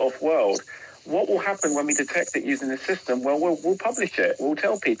detect it off-world. What will happen when we detect it using the system? Well, we'll publish it. We'll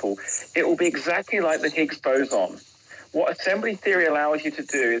tell people. It will be exactly like the Higgs boson. What assembly theory allows you to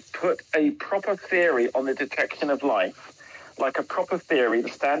do is put a proper theory on the detection of life. Like a proper theory, the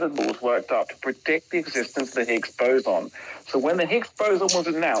standard laws worked up to predict the existence of the Higgs boson. So when the Higgs boson was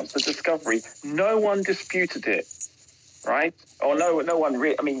announced, the discovery, no one disputed it. Right? Or no one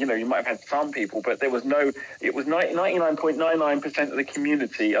really, you might have had some people, but it was 99.99% of the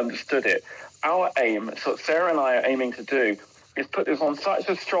community understood it. Our aim, so Sarah and I are aiming to do, is put this on such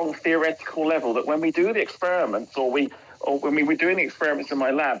a strong theoretical level that when we do the experiments, or when we're doing the experiments in my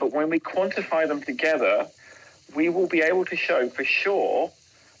lab, but when we quantify them together, we will be able to show for sure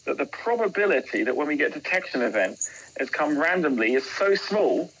that the probability that when we get a detection event has come randomly is so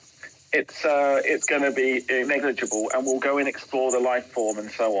small, it's going to be negligible, and we'll go and explore the life form and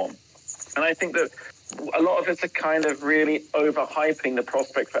so on. And I think that a lot of us are kind of really overhyping the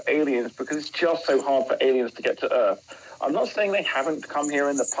prospect for aliens because it's just so hard for aliens to get to Earth. I'm not saying they haven't come here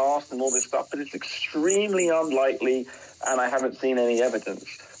in the past and all this stuff, but it's extremely unlikely, and I haven't seen any evidence.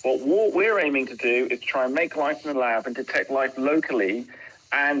 What we're aiming to do is try and make life in the lab and detect life locally,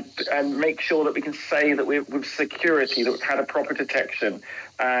 and make sure that we can say that we've with security that we've had a proper detection,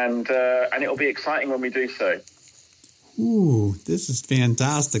 and it'll be exciting when we do so. Ooh, this is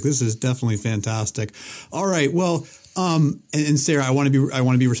fantastic. This is definitely fantastic. All right. Well, and Sarah, I want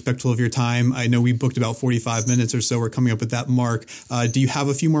to be respectful of your time. I know we booked about 45 minutes or so. We're coming up with that mark. Do you have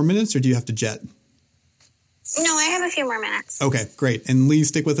a few more minutes, or do you have to jet? No, I have a few more minutes. Okay, great. And Lee,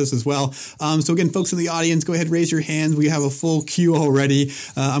 stick with us as well. So again, folks in the audience, go ahead, raise your hands. We have a full queue already.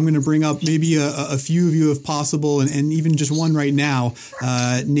 I'm going to bring up maybe a few of you if possible, and even just one right now,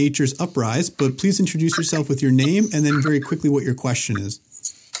 Nature's Uprise. But please introduce yourself with your name and then very quickly what your question is.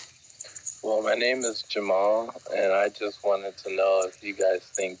 Well, my name is Jamal, and I just wanted to know if you guys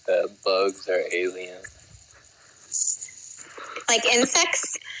think that bugs are aliens. Like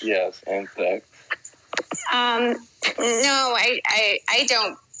insects? Yes, insects. No, I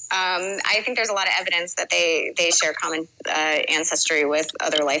don't. I think there's a lot of evidence that they share common ancestry with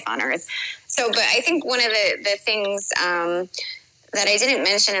other life on Earth. So, but I think one of the things that I didn't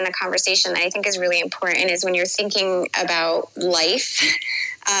mention in the conversation that I think is really important is when you're thinking about life,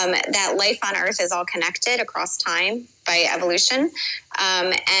 that life on Earth is all connected across time by evolution.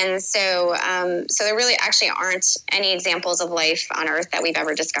 And so there really actually aren't any examples of life on Earth that we've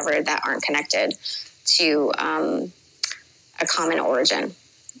ever discovered that aren't connected to a common origin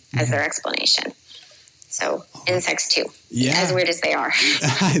as their explanation. So insects too, as weird as they are.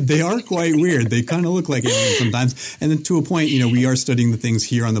 They are quite weird. They kind of look like aliens sometimes. And then to a point, we are studying the things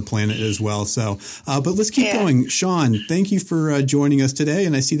here on the planet as well. So, but let's keep going. Sean, thank you for joining us today.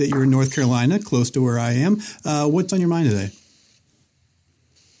 And I see that you're in North Carolina, close to where I am. What's on your mind today?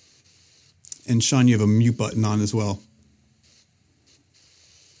 And Sean, you have a mute button on as well.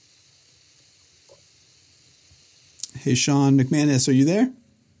 Hey, Sean McManus, are you there?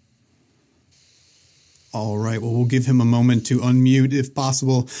 All right. Well, we'll give him a moment to unmute if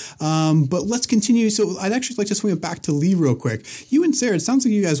possible. But let's continue. So I'd actually like to swing it back to Lee real quick. You and Sarah, it sounds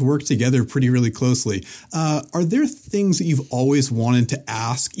like you guys work together really closely. Are there things that you've always wanted to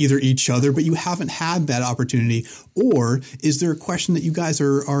ask either each other, but you haven't had that opportunity? Or is there a question that you guys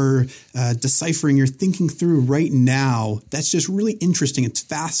are deciphering, you're thinking through right now that's just really interesting, it's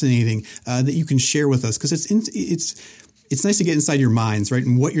fascinating, that you can share with us? Because it's nice to get inside your minds, right?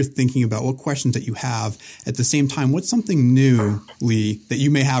 And what you're thinking about, what questions that you have. At the same time, what's something new, Lee, that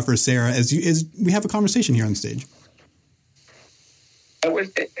you may have for Sarah as we have a conversation here on stage?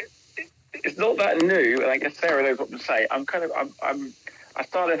 It's not that new, and I guess Sarah knows what to say. I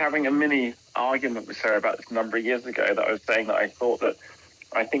started having a mini argument with Sarah about this a number of years ago that I was saying that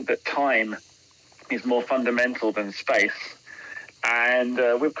I think that time is more fundamental than space. And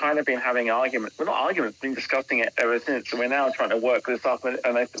we've kind of been having arguments. Well, not arguments, been discussing it ever since. And we're now trying to work this up.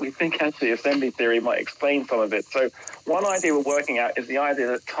 And we think actually assembly theory might explain some of it. So one idea we're working out is the idea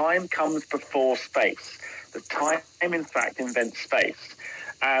that time comes before space. That time, in fact, invents space.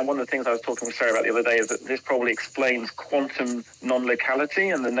 And one of the things I was talking with Sarah about the other day is that this probably explains quantum non-locality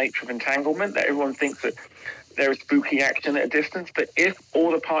and the nature of entanglement. That everyone thinks that there is spooky action at a distance. But if all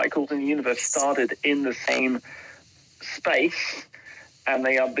the particles in the universe started in the same space, and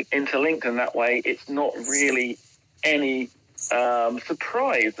they are interlinked in that way, it's not really any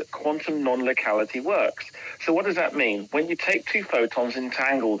surprise that quantum non-locality works. So what does that mean? When you take two photons,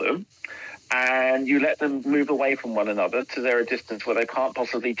 entangle them, and you let them move away from one another to their distance where they can't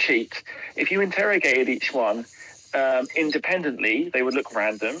possibly cheat, if you interrogated each one independently, they would look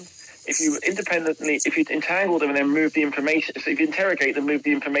random. If you entangle them and then move the information, so if you interrogate them, move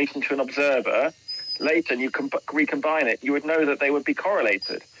the information to an observer, later and you recombine it, you would know that they would be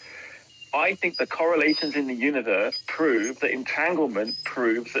correlated. I think the correlations in the universe prove that entanglement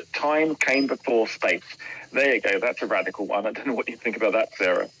proves that time came before space. There you go. That's a radical one. I don't know what you think about that,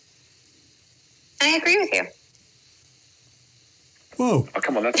 Sarah. I agree with you. Whoa. Oh,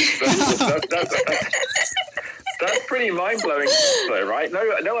 come on. That's pretty mind-blowing, though, right?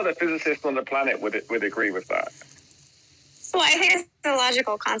 No other physicist on the planet would agree with that. Well, I think it's the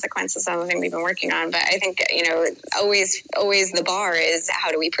logical consequence of something we've been working on, but I think, always the bar is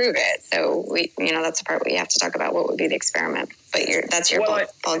how do we prove it? So that's the part where you have to talk about what would be the experiment, but that's your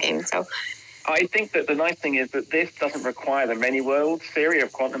ball game. So I think that the nice thing is that this doesn't require the many worlds theory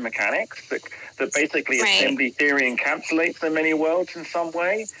of quantum mechanics, that basically assembly theory encapsulates the many worlds in some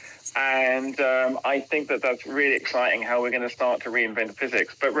way. And I think that that's really exciting how we're going to start to reinvent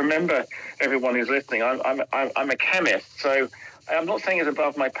physics. But remember, everyone who's listening, I'm a chemist, so I'm not saying it's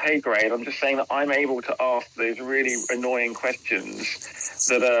above my pay grade. I'm just saying that I'm able to ask those really annoying questions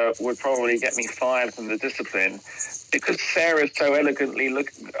that would probably get me fired from the discipline. Because Sarah's so elegantly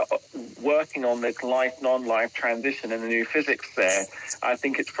working on this life, non-life transition and the new physics there, I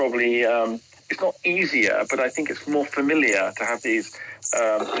think it's probably, it's not easier, but I think it's more familiar to have these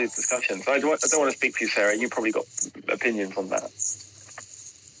discussions. I don't want to speak for you, Sarah. You've probably got opinions on that.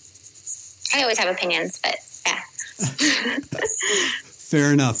 I always have opinions, but yeah.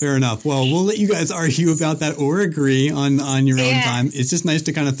 Fair enough. Well, we'll let you guys argue about that or agree on your own time. It's just nice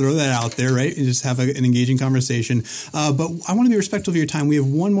to kind of throw that out there, right? And just have an engaging conversation. But I want to be respectful of your time. We have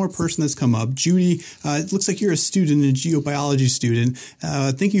one more person that's come up. Judy, it looks like you're a student, a geobiology student.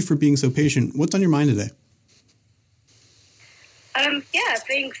 Thank you for being so patient. What's on your mind today? Yeah,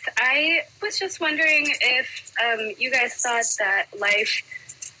 thanks. I was just wondering if you guys thought that life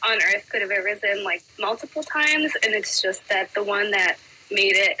on Earth could have arisen like multiple times, and it's just that the one that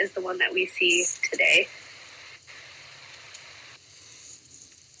made it is the one that we see today.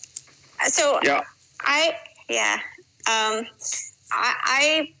 So yeah. I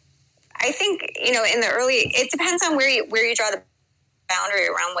think, you know, in the early, it depends on where you draw the boundary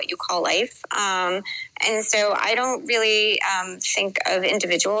around what you call life. And so I don't really think of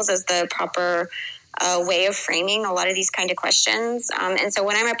individuals as the proper way of framing a lot of these kind of questions. And so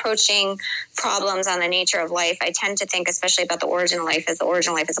when I'm approaching problems on the nature of life, I tend to think especially about the origin of life as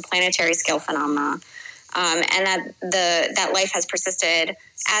a planetary scale phenomena. And that life has persisted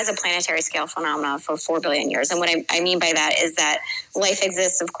as a planetary scale phenomena for 4 billion years. And what I mean by that is that life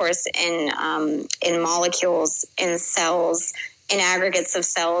exists, of course, in molecules, in cells, in aggregates of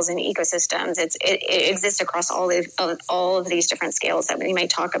cells and ecosystems. It exists across all of these different scales that we might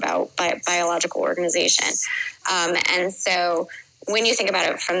talk about by biological organization. And so when you think about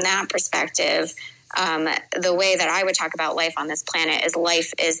it from that perspective, the way that I would talk about life on this planet is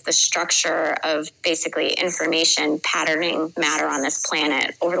life is the structure of basically information patterning matter on this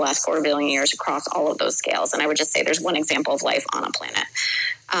planet over the last 4 billion years across all of those scales. And I would just say there's one example of life on a planet.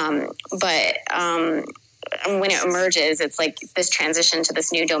 When it emerges, it's like this transition to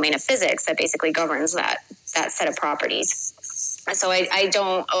this new domain of physics that basically governs that set of properties. So I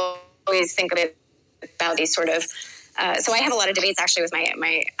don't always think of it about these sort of so I have a lot of debates actually with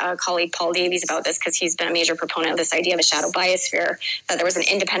my colleague Paul Davies about this, because he's been a major proponent of this idea of a shadow biosphere, that there was an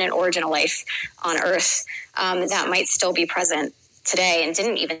independent origin of life on Earth that might still be present today and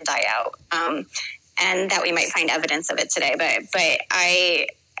didn't even die out, and that we might find evidence of it today. But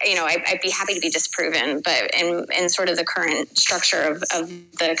I'd be happy to be disproven, but in sort of the current structure of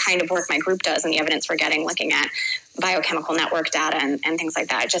the kind of work my group does and the evidence we're getting looking at biochemical network data and things like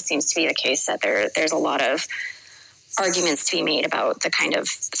that, it just seems to be the case that there's a lot of arguments to be made about the kind of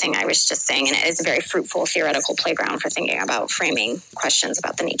thing I was just saying, and it is a very fruitful theoretical playground for thinking about framing questions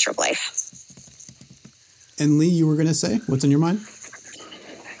about the nature of life. And Lee, you were going to say, what's on your mind?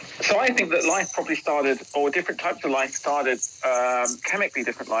 So I think that life probably started, or different types of life started, chemically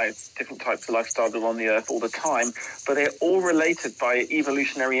different types of life started on the Earth all the time, but they're all related by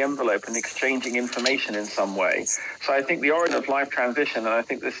evolutionary envelope and exchanging information in some way. So I think the origin of life transition, and I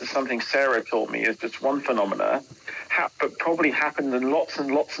think this is something Sarah taught me, is just one phenomena, but probably happened in lots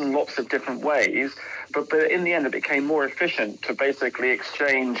and lots and lots of different ways. But in the end, it became more efficient to basically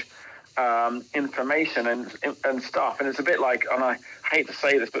exchange information and stuff. And it's a bit like, and I hate to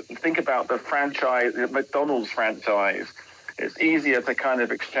say this, but think about the McDonald's franchise. It's easier to kind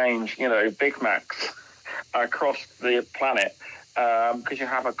of exchange, Big Macs across the planet because you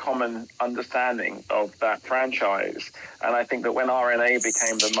have a common understanding of that franchise. And I think that when RNA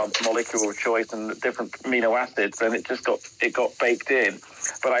became the molecule of choice and the different amino acids, then it got baked in.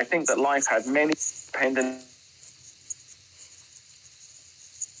 But I think that life had many independent.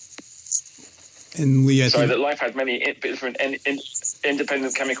 And Lee, that life had many different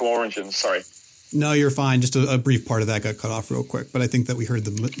independent chemical origins. Sorry. No, you're fine. Just a brief part of that got cut off real quick, but I think that we heard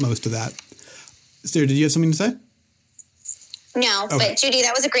the most of that. Sarah, did you have something to say? No, okay. But Judy,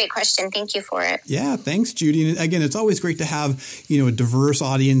 that was a great question. Thank you for it. Yeah, thanks, Judy. And again, it's always great to have, a diverse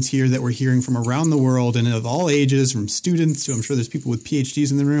audience here that we're hearing from around the world and of all ages, from students to I'm sure there's people with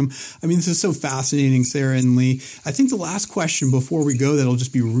PhDs in the room. I mean, this is so fascinating, Sarah and Lee. I think the last question before we go that'll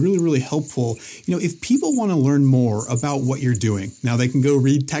just be really, really helpful. If people want to learn more about what you're doing, now they can go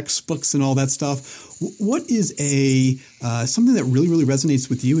read textbooks and all that stuff. What is something that really, really resonates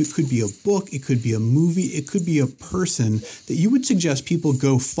with you? It could be a book, it could be a movie, it could be a person that you would suggest people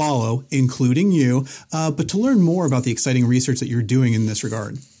go follow, including you, but to learn more about the exciting research that you're doing in this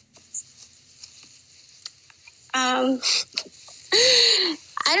regard. I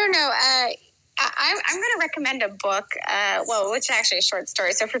don't know. I'm going to recommend a book, which is actually a short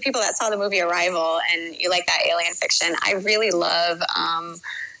story. So for people that saw the movie Arrival and you like that alien fiction, I really love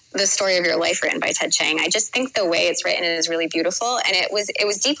The Story of Your Life, written by Ted Chiang. I just think the way it's written is really beautiful, and it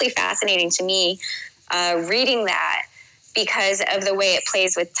was deeply fascinating to me reading that, because of the way it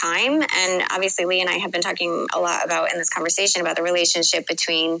plays with time. And obviously Lee and I have been talking a lot about in this conversation about the relationship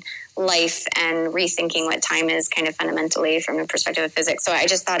between life and rethinking what time is kind of fundamentally from the perspective of physics. So I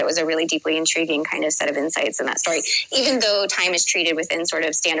just thought it was a really deeply intriguing kind of set of insights in that story, even though time is treated within sort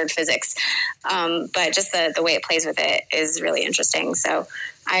of standard physics. But just the way it plays with it is really interesting. So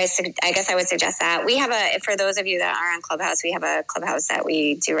I guess I would suggest that. We have for those of you that are on Clubhouse, we have a Clubhouse that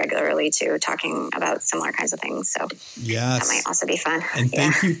we do regularly too, talking about similar kinds of things. So that might also be fun. And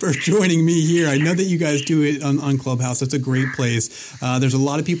thank you for joining me here. I know that you guys do it on Clubhouse. That's a great place. There's a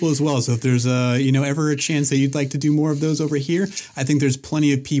lot of people as well. So if there's ever a chance that you'd like to do more of those over here, I think there's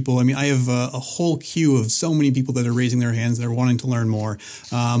plenty of people. I mean, I have a whole queue of so many people that are raising their hands that are wanting to learn more.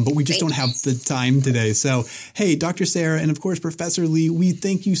 But we just don't have the time today. So, hey, Dr. Sara, and of course, Professor Lee, we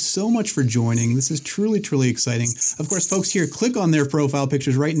thank you so much for joining. This is truly, truly exciting. Of course, folks here, click on their profile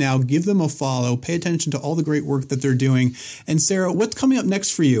pictures right now. Give them a follow. Pay attention to all the great work that they're doing. And Sara, what's coming up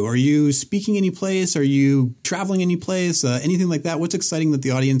next for you? Are you speaking any place? Are you traveling any place? Anything like that? What's exciting that the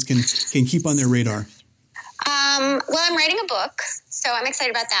audience can keep on their radar? Well, I'm writing a book, so I'm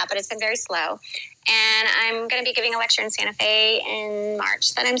excited about that, but it's been very slow. And I'm going to be giving a lecture in Santa Fe in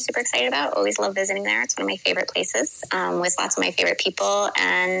March that I'm super excited about. Always love visiting there. It's one of my favorite places with lots of my favorite people.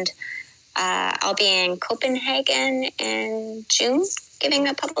 And I'll be in Copenhagen in June giving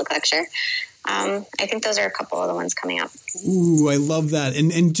a public lecture. I think those are a couple of the ones coming up. Ooh, I love that.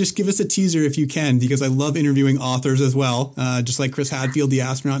 And just give us a teaser if you can, because I love interviewing authors as well. Just like Chris Hadfield, the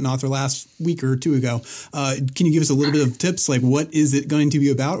astronaut and author last week or two ago. Can you give us a little bit of tips? Like, what is it going to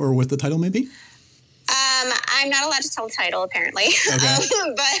be about, or what the title may be? I'm not allowed to tell the title, apparently. Okay.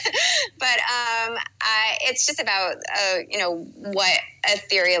 But it's just about, what a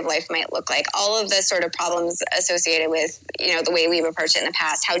theory of life might look like. All of the sort of problems associated with, the way we've approached it in the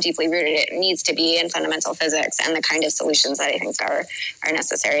past, how deeply rooted it needs to be in fundamental physics, and the kind of solutions that I think are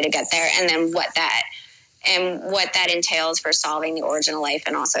necessary to get there. And then what that entails for solving the origin of life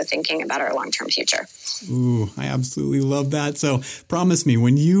and also thinking about our long-term future. Ooh, I absolutely love that. So promise me,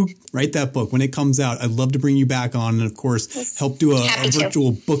 when you write that book, when it comes out, I'd love to bring you back on and, of course, help do a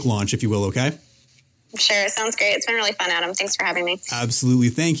virtual book launch, if you will, okay? Sure. Sounds great. It's been really fun, Adam. Thanks for having me. Absolutely.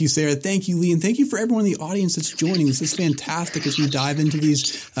 Thank you, Sara. Thank you, Lee. And thank you for everyone in the audience that's joining. This is fantastic as we dive into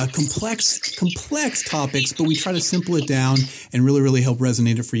these complex topics, but we try to simple it down and really, really help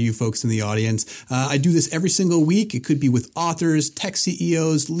resonate it for you folks in the audience. I do this every single week. It could be with authors, tech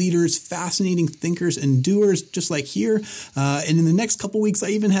CEOs, leaders, fascinating thinkers and doers, just like here. And in the next couple weeks,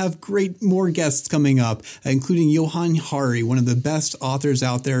 I even have more guests coming up, including Johan Hari, one of the best authors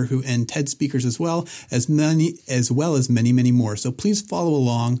out there, and TED speakers as well as many, many more. So please follow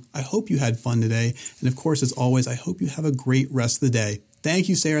along. I hope you had fun today. And of course, as always, I hope you have a great rest of the day. Thank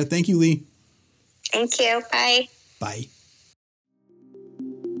you, Sara. Thank you, Lee. Thank you. Bye. Bye.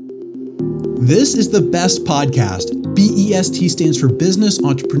 This is the BEST podcast. BEST stands for Business,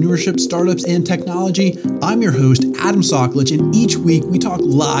 Entrepreneurship, Startups, and Technology. I'm your host, Adam Soklich, and each week we talk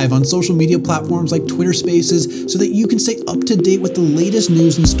live on social media platforms like Twitter Spaces so that you can stay up to date with the latest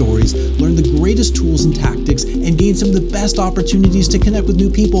news and stories, learn the greatest tools and tactics, and gain some of the best opportunities to connect with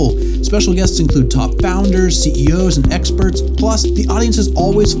new people. Special guests include top founders, CEOs, and experts. Plus, the audience is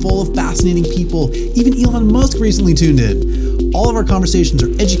always full of fascinating people. Even Elon Musk recently tuned in. All of our conversations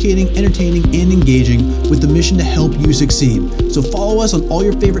are educating, entertaining, and engaging with the mission to help you succeed. So follow us on all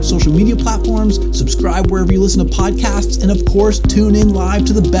your favorite social media platforms, subscribe wherever you listen to podcasts, and of course, tune in live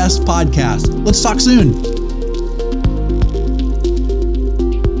to the BEST podcast. Let's talk soon.